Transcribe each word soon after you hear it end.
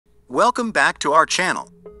Welcome back to our channel.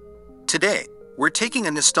 Today, we're taking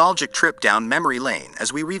a nostalgic trip down memory lane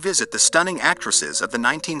as we revisit the stunning actresses of the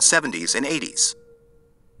 1970s and 80s.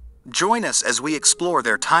 Join us as we explore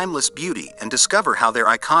their timeless beauty and discover how their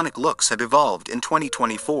iconic looks have evolved in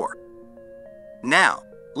 2024. Now,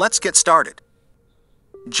 let's get started.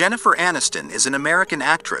 Jennifer Aniston is an American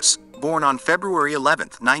actress born on February 11,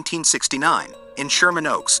 1969, in Sherman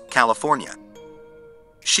Oaks, California.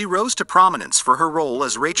 She rose to prominence for her role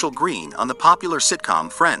as Rachel Green on the popular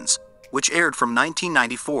sitcom Friends, which aired from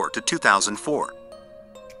 1994 to 2004.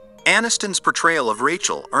 Aniston's portrayal of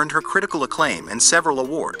Rachel earned her critical acclaim and several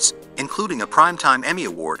awards, including a Primetime Emmy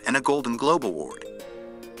Award and a Golden Globe Award.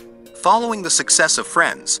 Following the success of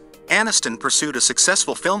Friends, Aniston pursued a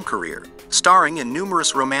successful film career, starring in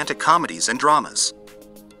numerous romantic comedies and dramas.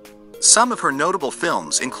 Some of her notable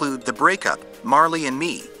films include The Breakup, Marley and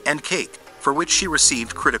Me, and Cake, for which she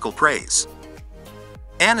received critical praise.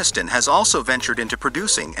 Aniston has also ventured into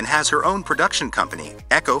producing and has her own production company,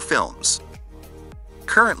 Echo Films.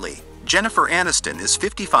 Currently, Jennifer Aniston is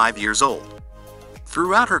 55 years old.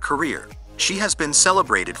 Throughout her career, she has been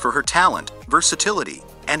celebrated for her talent, versatility,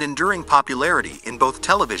 and enduring popularity in both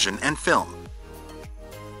television and film.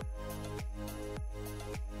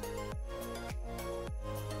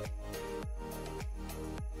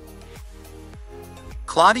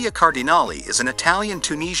 Claudia Cardinali is an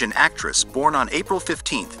Italian-Tunisian actress born on April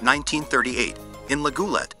 15, 1938, in La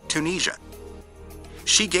Goulette, Tunisia.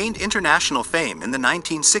 She gained international fame in the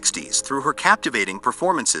 1960s through her captivating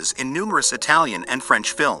performances in numerous Italian and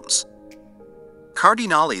French films.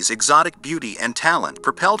 Cardinali's exotic beauty and talent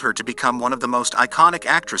propelled her to become one of the most iconic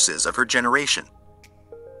actresses of her generation.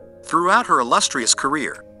 Throughout her illustrious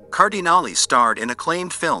career, Cardinali starred in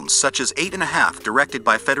acclaimed films such as 8½, directed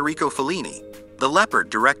by Federico Fellini, The Leopard,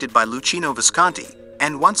 directed by Luchino Visconti,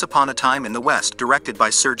 and Once Upon a Time in the West, directed by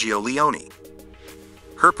Sergio Leone.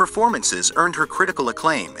 Her performances earned her critical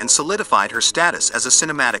acclaim and solidified her status as a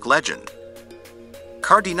cinematic legend.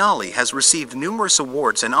 Cardinali has received numerous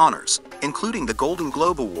awards and honors, including the Golden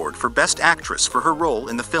Globe Award for Best Actress for her role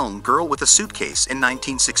in the film Girl with a Suitcase in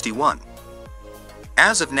 1961.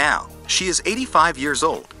 As of now, she is 85 years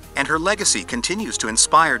old, and her legacy continues to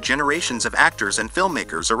inspire generations of actors and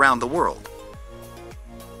filmmakers around the world.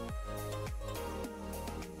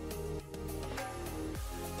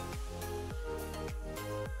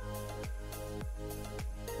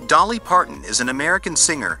 Dolly Parton is an American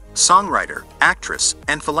singer, songwriter, actress,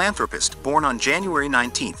 and philanthropist born on January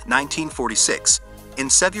 19, 1946, in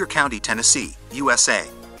Sevier County, Tennessee, USA.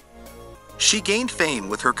 She gained fame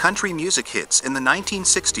with her country music hits in the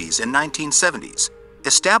 1960s and 1970s,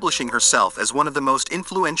 establishing herself as one of the most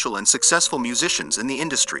influential and successful musicians in the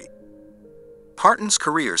industry. Parton's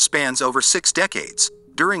career spans over 6 decades,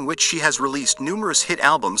 during which she has released numerous hit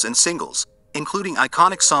albums and singles, including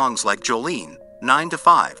iconic songs like Jolene, 9 to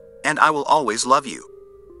 5, and I Will Always Love You.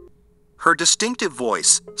 Her distinctive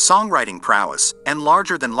voice, songwriting prowess, and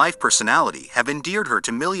larger-than-life personality have endeared her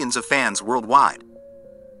to millions of fans worldwide.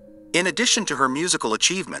 In addition to her musical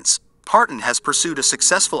achievements, Parton has pursued a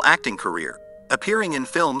successful acting career, appearing in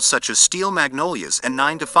films such as Steel Magnolias and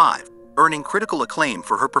 9 to 5, earning critical acclaim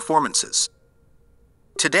for her performances.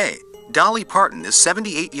 Today, Dolly Parton is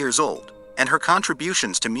 78 years old, and her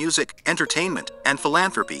contributions to music, entertainment, and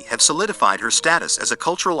philanthropy have solidified her status as a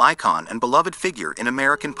cultural icon and beloved figure in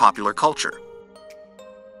American popular culture.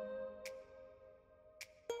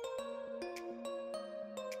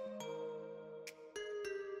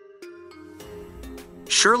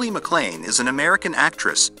 Shirley MacLaine is an American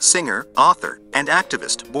actress, singer, author, and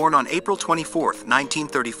activist born on April 24,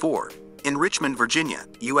 1934, in Richmond, Virginia,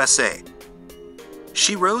 USA.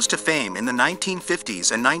 She rose to fame in the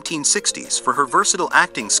 1950s and 1960s for her versatile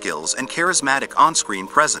acting skills and charismatic on-screen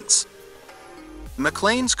presence.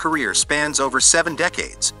 MacLaine's career spans over 7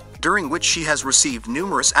 decades, during which she has received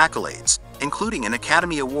numerous accolades, including an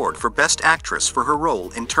Academy Award for Best Actress for her role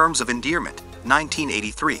in Terms of Endearment,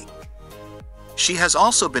 1983. She has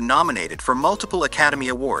also been nominated for multiple Academy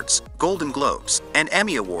Awards, Golden Globes, and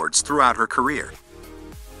Emmy Awards throughout her career.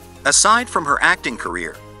 Aside from her acting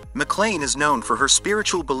career, MacLaine is known for her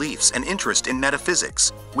spiritual beliefs and interest in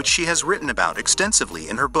metaphysics, which she has written about extensively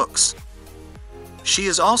in her books. She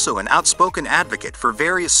is also an outspoken advocate for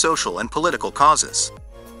various social and political causes.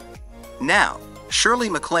 Now, Shirley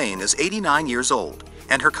MacLaine is 89 years old,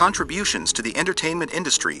 and her contributions to the entertainment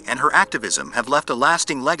industry and her activism have left a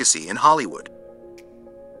lasting legacy in Hollywood.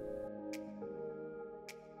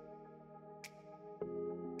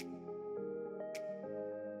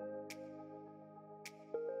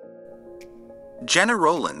 Jenna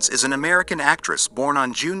Rollins is an American actress born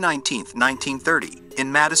on June 19, 1930,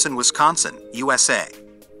 in Madison, Wisconsin, USA.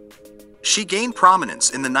 She gained prominence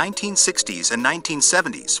in the 1960s and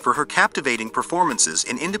 1970s for her captivating performances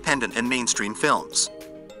in independent and mainstream films.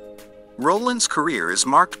 Rollins' career is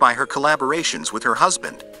marked by her collaborations with her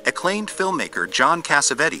husband, acclaimed filmmaker John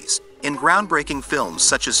Cassavetes, in groundbreaking films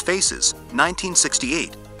such as Faces,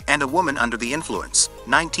 1968, and A Woman Under the Influence,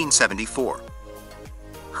 1974.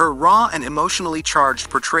 Her raw and emotionally charged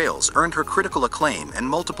portrayals earned her critical acclaim and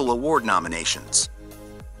multiple award nominations.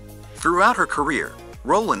 Throughout her career,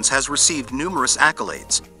 Rollins has received numerous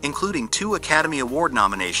accolades, including 2 Academy Award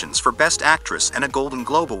nominations for Best Actress and a Golden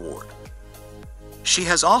Globe Award. She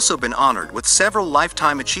has also been honored with several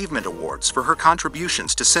Lifetime Achievement Awards for her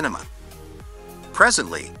contributions to cinema.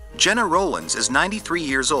 Presently, Jenna Rollins is 93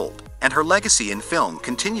 years old, and her legacy in film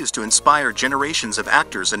continues to inspire generations of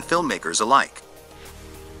actors and filmmakers alike.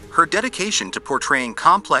 Her dedication to portraying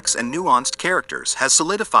complex and nuanced characters has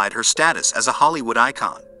solidified her status as a Hollywood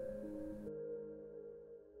icon.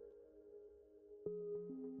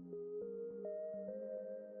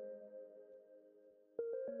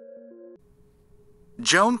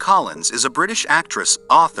 Joan Collins is a British actress,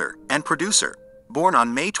 author, and producer, born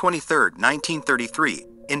on May 23, 1933,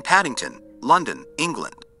 in Paddington, London,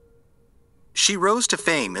 England. She rose to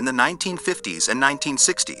fame in the 1950s and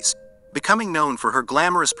 1960s, becoming known for her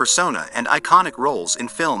glamorous persona and iconic roles in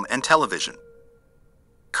film and television.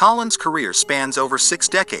 Collins' career spans over 6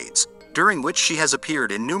 decades, during which she has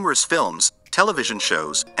appeared in numerous films, television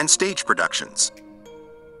shows, and stage productions.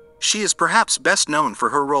 She is perhaps best known for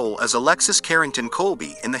her role as Alexis Carrington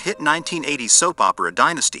Colby in the hit 1980s soap opera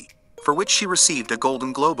Dynasty, for which she received a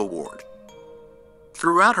Golden Globe Award.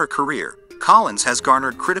 Throughout her career, Collins has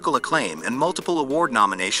garnered critical acclaim and multiple award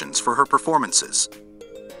nominations for her performances.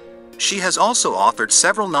 She has also authored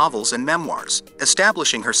several novels and memoirs,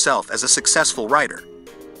 establishing herself as a successful writer.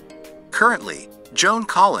 Currently, Joan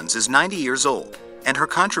Collins is 90 years old, and her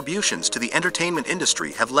contributions to the entertainment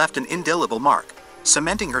industry have left an indelible mark,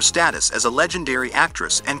 cementing her status as a legendary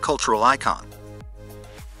actress and cultural icon.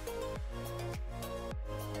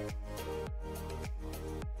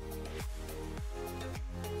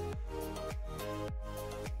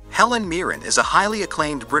 Helen Mirren is a highly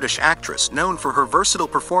acclaimed British actress known for her versatile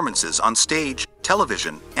performances on stage,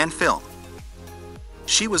 television, and film.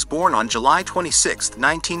 She was born on July 26,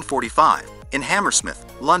 1945, in Hammersmith,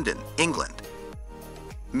 London, England.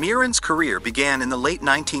 Mirren's career began in the late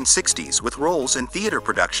 1960s with roles in theater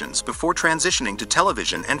productions before transitioning to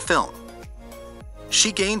television and film.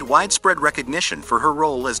 She gained widespread recognition for her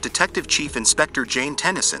role as Detective Chief Inspector Jane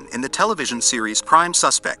Tennyson in the television series Prime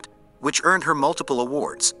Suspect, which earned her multiple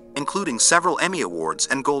awards, including several Emmy Awards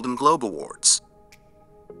and Golden Globe Awards.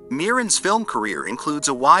 Mirren's film career includes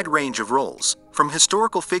a wide range of roles, from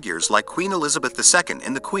historical figures like Queen Elizabeth II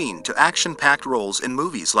in The Queen to action-packed roles in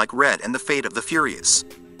movies like Red and The Fate of the Furious.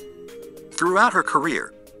 Throughout her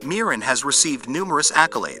career, Mirren has received numerous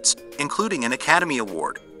accolades, including an Academy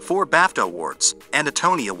Award, 4 BAFTA Awards, and a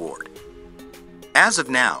Tony Award. As of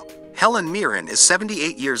now, Helen Mirren is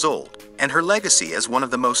 78 years old, and her legacy as one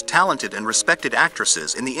of the most talented and respected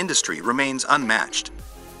actresses in the industry remains unmatched.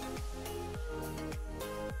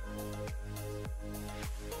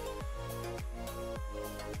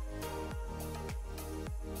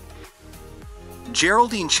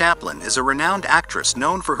 Geraldine Chaplin is a renowned actress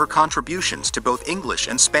known for her contributions to both English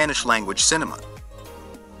and Spanish-language cinema.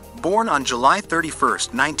 Born on July 31,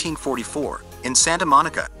 1944, in Santa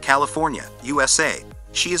Monica, California, USA,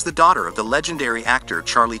 she is the daughter of the legendary actor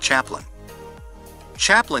Charlie Chaplin.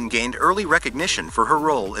 Chaplin gained early recognition for her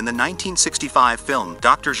role in the 1965 film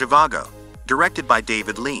Dr. Zhivago, directed by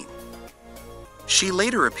David Lean. She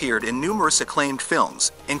later appeared in numerous acclaimed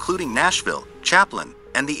films, including Nashville, Chaplin,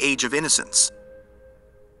 and The Age of Innocence.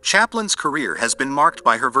 Chaplin's career has been marked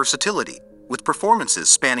by her versatility, with performances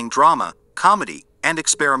spanning drama, comedy, and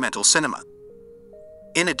experimental cinema.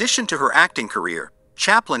 In addition to her acting career,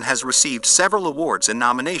 Chaplin has received several awards and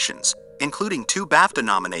nominations, including 2 BAFTA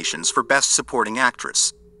nominations for Best Supporting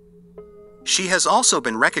Actress. She has also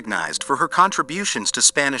been recognized for her contributions to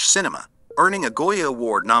Spanish cinema, earning a Goya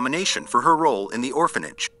Award nomination for her role in The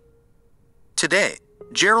Orphanage. Today,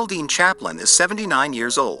 Geraldine Chaplin is 79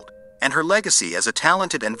 years old, and her legacy as a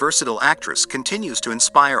talented and versatile actress continues to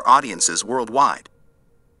inspire audiences worldwide.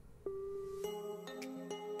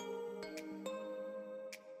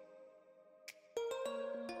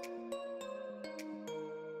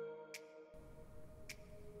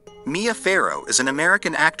 Mia Farrow is an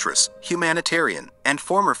American actress, humanitarian, and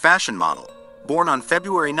former fashion model, born on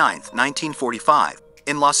February 9, 1945,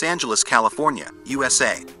 in Los Angeles, California,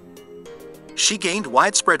 USA. She gained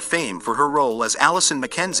widespread fame for her role as Allison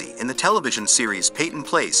Mackenzie in the television series Peyton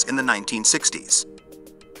Place in the 1960s.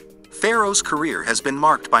 Farrow's career has been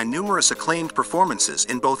marked by numerous acclaimed performances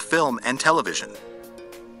in both film and television.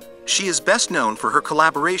 She is best known for her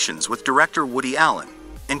collaborations with director Woody Allen,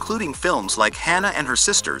 including films like Hannah and Her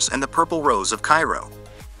Sisters and The Purple Rose of Cairo.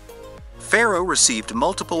 Farrow received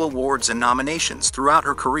multiple awards and nominations throughout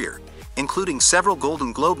her career, including several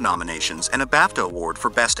Golden Globe nominations and a BAFTA Award for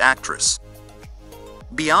Best Actress.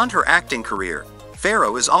 Beyond her acting career,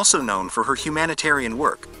 Farrow is also known for her humanitarian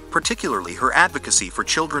work, particularly her advocacy for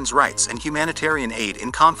children's rights and humanitarian aid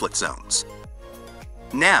in conflict zones.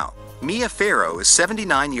 Now, Mia Farrow is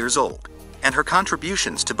 79 years old, and her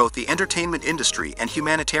contributions to both the entertainment industry and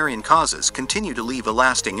humanitarian causes continue to leave a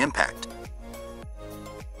lasting impact.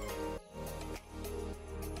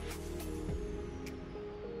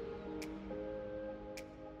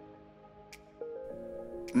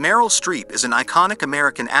 Meryl Streep is an iconic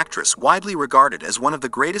American actress widely regarded as one of the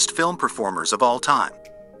greatest film performers of all time.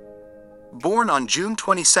 Born on June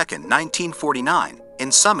 22, 1949,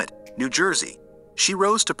 in Summit, New Jersey, she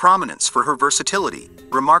rose to prominence for her versatility,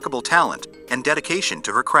 remarkable talent, and dedication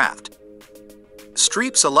to her craft.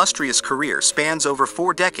 Streep's illustrious career spans over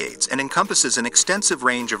 4 decades and encompasses an extensive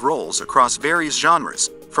range of roles across various genres,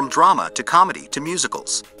 from drama to comedy to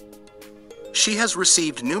musicals. She has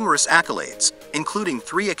received numerous accolades, including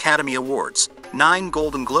 3 Academy Awards, 9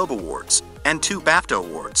 Golden Globe Awards, and 2 BAFTA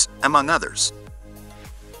Awards, among others.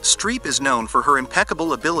 Streep is known for her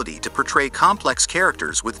impeccable ability to portray complex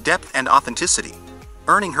characters with depth and authenticity,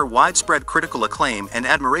 earning her widespread critical acclaim and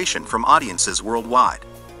admiration from audiences worldwide.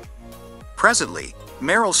 Presently,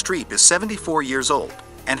 Meryl Streep is 74 years old,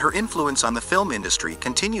 and her influence on the film industry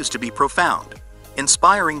continues to be profound,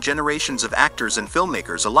 inspiring generations of actors and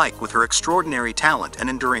filmmakers alike with her extraordinary talent and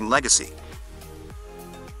enduring legacy.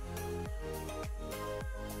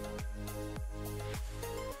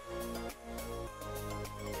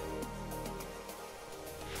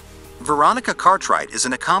 Veronica Cartwright is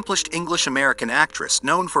an accomplished English-American actress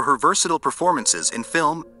known for her versatile performances in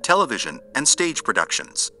film, television, and stage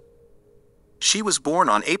productions. She was born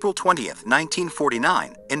on April 20,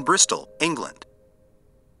 1949, in Bristol, England.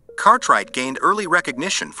 Cartwright gained early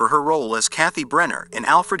recognition for her role as Kathy Brenner in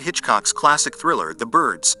Alfred Hitchcock's classic thriller The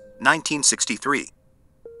Birds, 1963.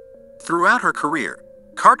 Throughout her career,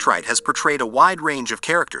 Cartwright has portrayed a wide range of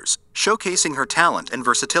characters, showcasing her talent and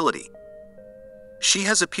versatility. She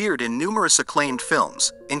has appeared in numerous acclaimed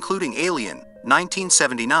films, including Alien,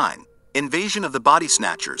 1979, Invasion of the Body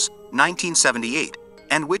Snatchers, 1978,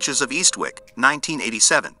 and Witches of Eastwick,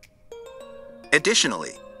 1987.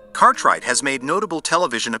 Additionally, Cartwright has made notable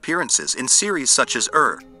television appearances in series such as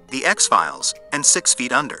The X-Files, and 6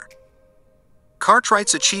 Feet Under.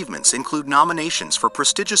 Cartwright's achievements include nominations for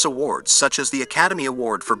prestigious awards such as the Academy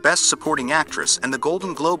Award for Best Supporting Actress and the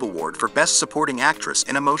Golden Globe Award for Best Supporting Actress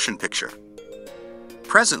in a Motion Picture.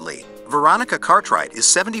 Presently, Veronica Cartwright is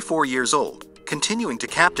 74 years old, continuing to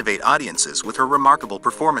captivate audiences with her remarkable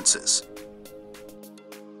performances.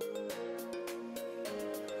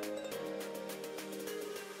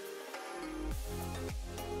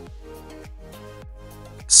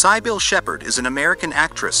 Sybil Shepherd is an American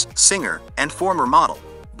actress, singer, and former model,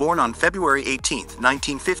 born on February 18,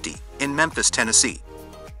 1950, in Memphis, Tennessee.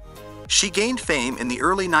 She gained fame in the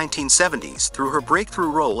early 1970s through her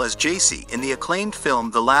breakthrough role as Jacy in the acclaimed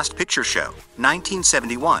film The Last Picture Show,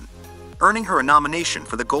 1971, earning her a nomination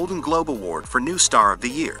for the Golden Globe Award for New Star of the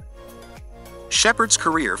Year. Shepherd's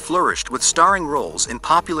career flourished with starring roles in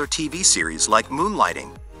popular TV series like Moonlighting,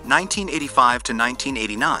 1985 to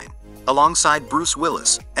 1989, alongside Bruce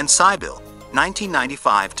Willis, and Sybil,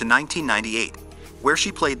 1995 to 1998, where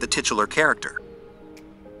she played the titular character.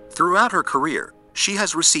 Throughout her career, she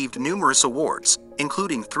has received numerous awards,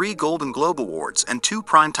 including 3 Golden Globe Awards and 2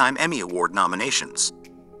 Primetime Emmy Award nominations.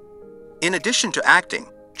 In addition to acting,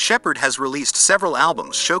 Shepherd has released several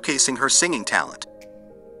albums showcasing her singing talent.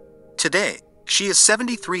 Today, she is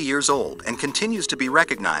 73 years old and continues to be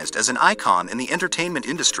recognized as an icon in the entertainment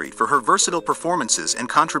industry for her versatile performances and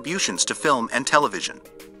contributions to film and television.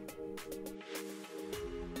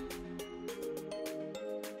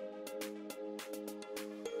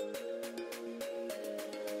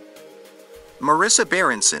 Marissa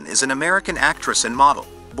Berenson is an American actress and model,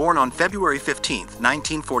 born on February 15,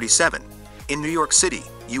 1947, in New York City,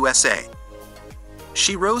 USA.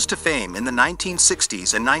 She rose to fame in the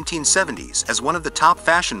 1960s and 1970s as one of the top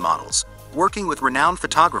fashion models, working with renowned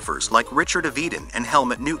photographers like Richard Avedon and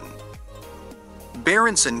Helmut Newton.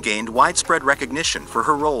 Berenson gained widespread recognition for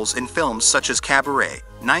her roles in films such as Cabaret,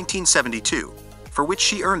 1972, for which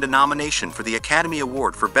she earned a nomination for the Academy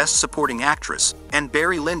Award for Best Supporting Actress, and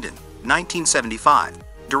Barry Lyndon, 1975,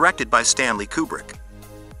 directed by Stanley Kubrick.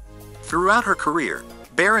 Throughout her career,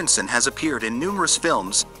 Berenson has appeared in numerous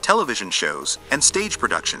films, television shows, and stage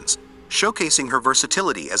productions, showcasing her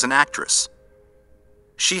versatility as an actress.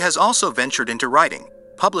 She has also ventured into writing,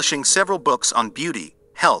 publishing several books on beauty,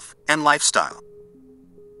 health, and lifestyle.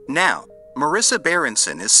 Now, Marissa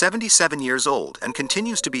Berenson is 77 years old and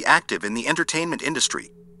continues to be active in the entertainment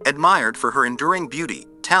industry, admired for her enduring beauty,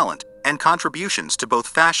 talent, and contributions to both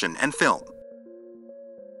fashion and film.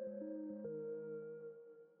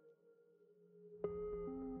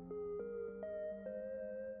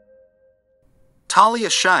 Talia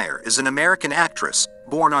Shire is an American actress,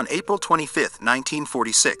 born on April 25,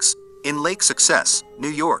 1946, in Lake Success, New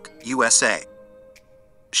York, USA.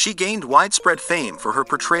 She gained widespread fame for her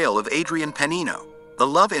portrayal of Adrian Panino, the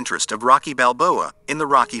love interest of Rocky Balboa, in the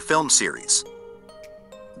Rocky film series.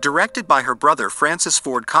 Directed by her brother Francis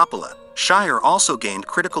Ford Coppola, Shire also gained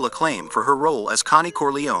critical acclaim for her role as Connie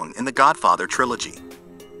Corleone in the Godfather trilogy.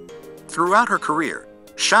 Throughout her career,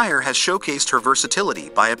 Shire has showcased her versatility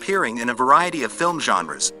by appearing in a variety of film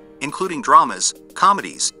genres, including dramas,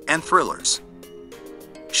 comedies, and thrillers.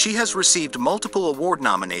 She has received multiple award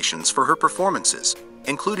nominations for her performances,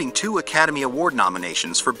 including 2 Academy Award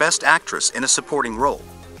nominations for Best Actress in a Supporting Role.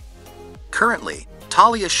 Currently,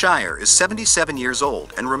 Talia Shire is 77 years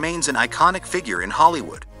old and remains an iconic figure in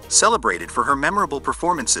Hollywood, celebrated for her memorable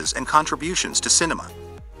performances and contributions to cinema.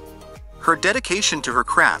 Her dedication to her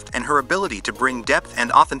craft and her ability to bring depth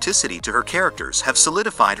and authenticity to her characters have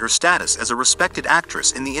solidified her status as a respected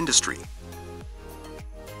actress in the industry.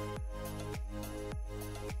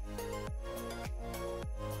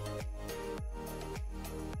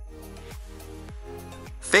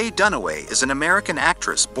 Faye Dunaway is an American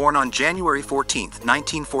actress born on January 14,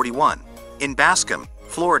 1941, in Bascom,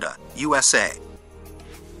 Florida, USA.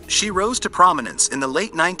 She rose to prominence in the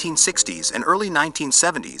late 1960s and early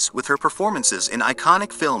 1970s with her performances in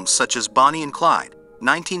iconic films such as Bonnie and Clyde,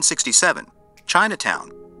 1967, Chinatown,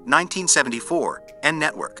 1974, and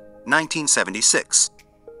Network, 1976.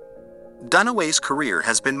 Dunaway's career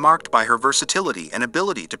has been marked by her versatility and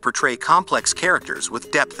ability to portray complex characters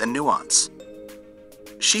with depth and nuance.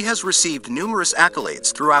 She has received numerous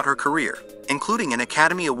accolades throughout her career, including an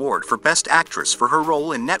Academy Award for Best Actress for her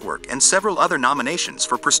role in Network and several other nominations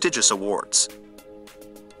for prestigious awards.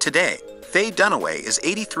 Today, Faye Dunaway is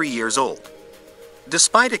 83 years old.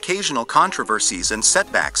 Despite occasional controversies and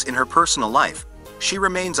setbacks in her personal life, she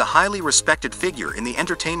remains a highly respected figure in the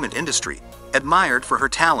entertainment industry, admired for her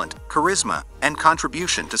talent, charisma, and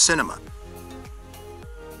contribution to cinema.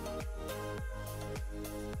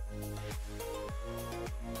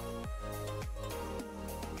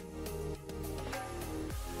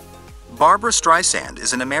 Barbra Streisand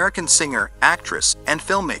is an American singer, actress, and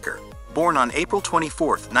filmmaker, born on April 24,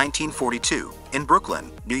 1942, in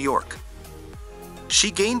Brooklyn, New York.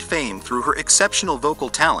 She gained fame through her exceptional vocal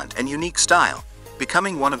talent and unique style,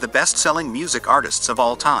 becoming one of the best-selling music artists of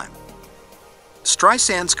all time.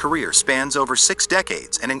 Streisand's career spans over 6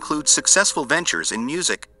 decades and includes successful ventures in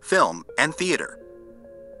music, film, and theater.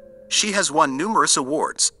 She has won numerous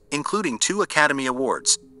awards, including 2 Academy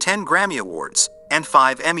Awards, 10 Grammy Awards, and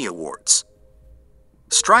 5 Emmy Awards.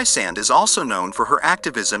 Streisand is also known for her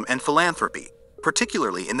activism and philanthropy,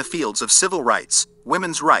 particularly in the fields of civil rights,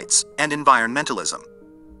 women's rights, and environmentalism.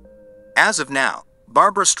 As of now,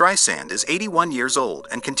 Barbra Streisand is 81 years old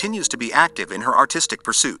and continues to be active in her artistic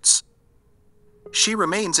pursuits. She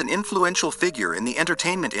remains an influential figure in the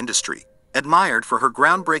entertainment industry, admired for her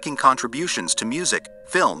groundbreaking contributions to music,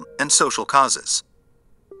 film, and social causes.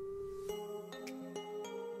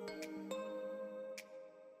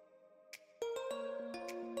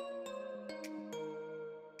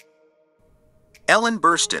 Ellen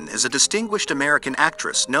Burstyn is a distinguished American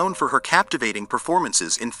actress known for her captivating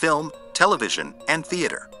performances in film, television, and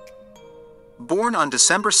theater. Born on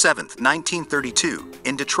December 7, 1932,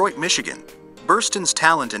 in Detroit, Michigan, Burstyn's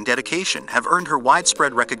talent and dedication have earned her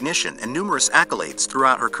widespread recognition and numerous accolades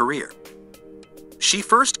throughout her career. She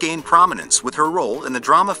first gained prominence with her role in the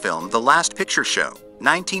drama film The Last Picture Show,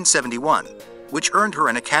 1971, which earned her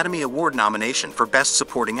an Academy Award nomination for Best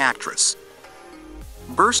Supporting Actress.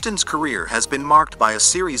 Burstyn's career has been marked by a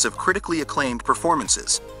series of critically acclaimed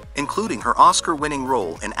performances, including her Oscar-winning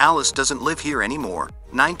role in Alice Doesn't Live Here Anymore,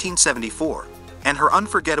 1974, and her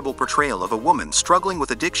unforgettable portrayal of a woman struggling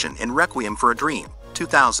with addiction in Requiem for a Dream,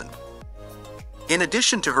 2000. In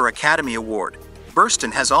addition to her Academy Award,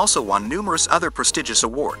 Burstyn has also won numerous other prestigious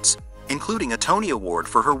awards, including a Tony Award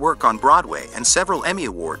for her work on Broadway and several Emmy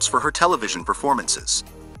Awards for her television performances.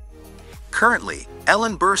 Currently,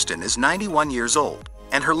 Ellen Burstyn is 91 years old,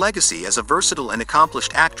 and her legacy as a versatile and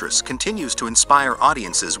accomplished actress continues to inspire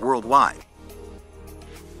audiences worldwide.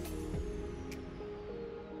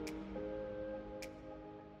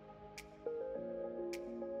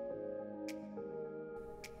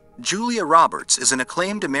 Julia Roberts is an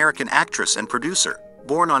acclaimed American actress and producer,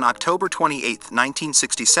 born on October 28,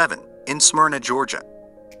 1967, in Smyrna, Georgia.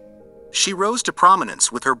 She rose to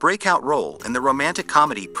prominence with her breakout role in the romantic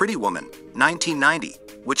comedy Pretty Woman, 1990,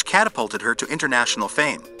 which catapulted her to international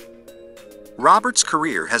fame. Roberts'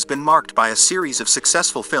 career has been marked by a series of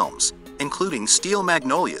successful films, including Steel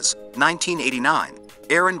Magnolias, 1989,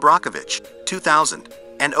 Erin Brockovich, 2000,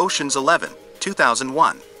 and Ocean's 11,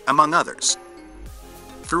 2001, among others.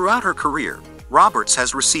 Throughout her career, Roberts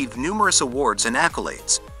has received numerous awards and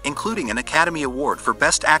accolades, including an Academy Award for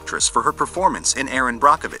Best Actress for her performance in Erin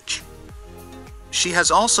Brockovich. She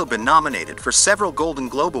has also been nominated for several Golden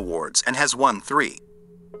Globe Awards and has won 3.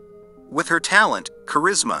 With her talent,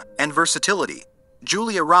 charisma, and versatility,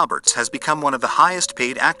 Julia Roberts has become one of the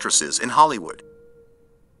highest-paid actresses in Hollywood.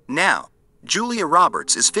 Now, Julia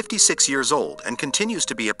Roberts is 56 years old and continues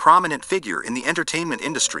to be a prominent figure in the entertainment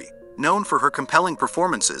industry, known for her compelling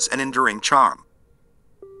performances and enduring charm.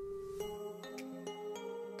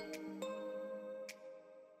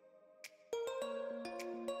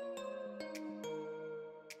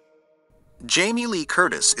 Jamie Lee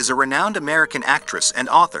Curtis is a renowned American actress and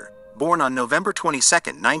author, born on November 22,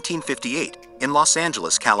 1958, in Los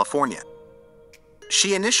Angeles, California.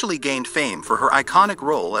 She initially gained fame for her iconic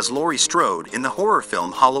role as Laurie Strode in the horror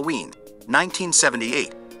film Halloween,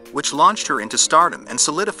 1978, which launched her into stardom and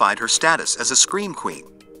solidified her status as a scream queen.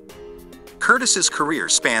 Curtis's career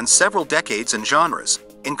spans several decades and genres,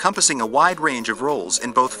 encompassing a wide range of roles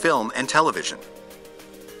in both film and television.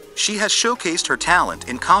 She has showcased her talent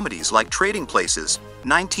in comedies like Trading Places,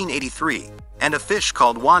 1983, and A Fish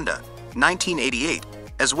Called Wanda, 1988,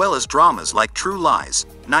 as well as dramas like True Lies,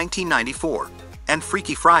 1994, and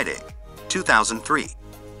Freaky Friday, 2003.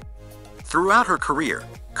 Throughout her career,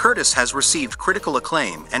 Curtis has received critical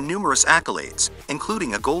acclaim and numerous accolades,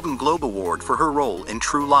 including a Golden Globe Award for her role in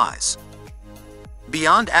True Lies.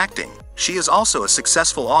 Beyond acting, she is also a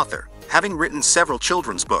successful author, having written several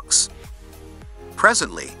children's books.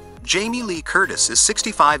 Presently, Jamie Lee Curtis is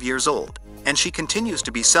 65 years old, and she continues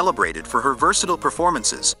to be celebrated for her versatile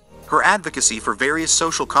performances, her advocacy for various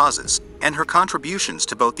social causes, and her contributions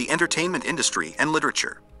to both the entertainment industry and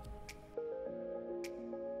literature.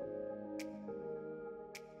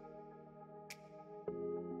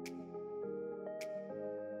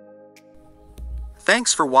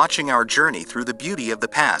 Thanks for watching our journey through the beauty of the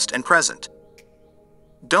past and present.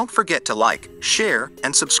 Don't forget to like, share,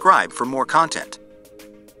 and subscribe for more content.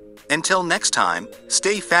 Until next time,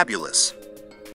 stay fabulous.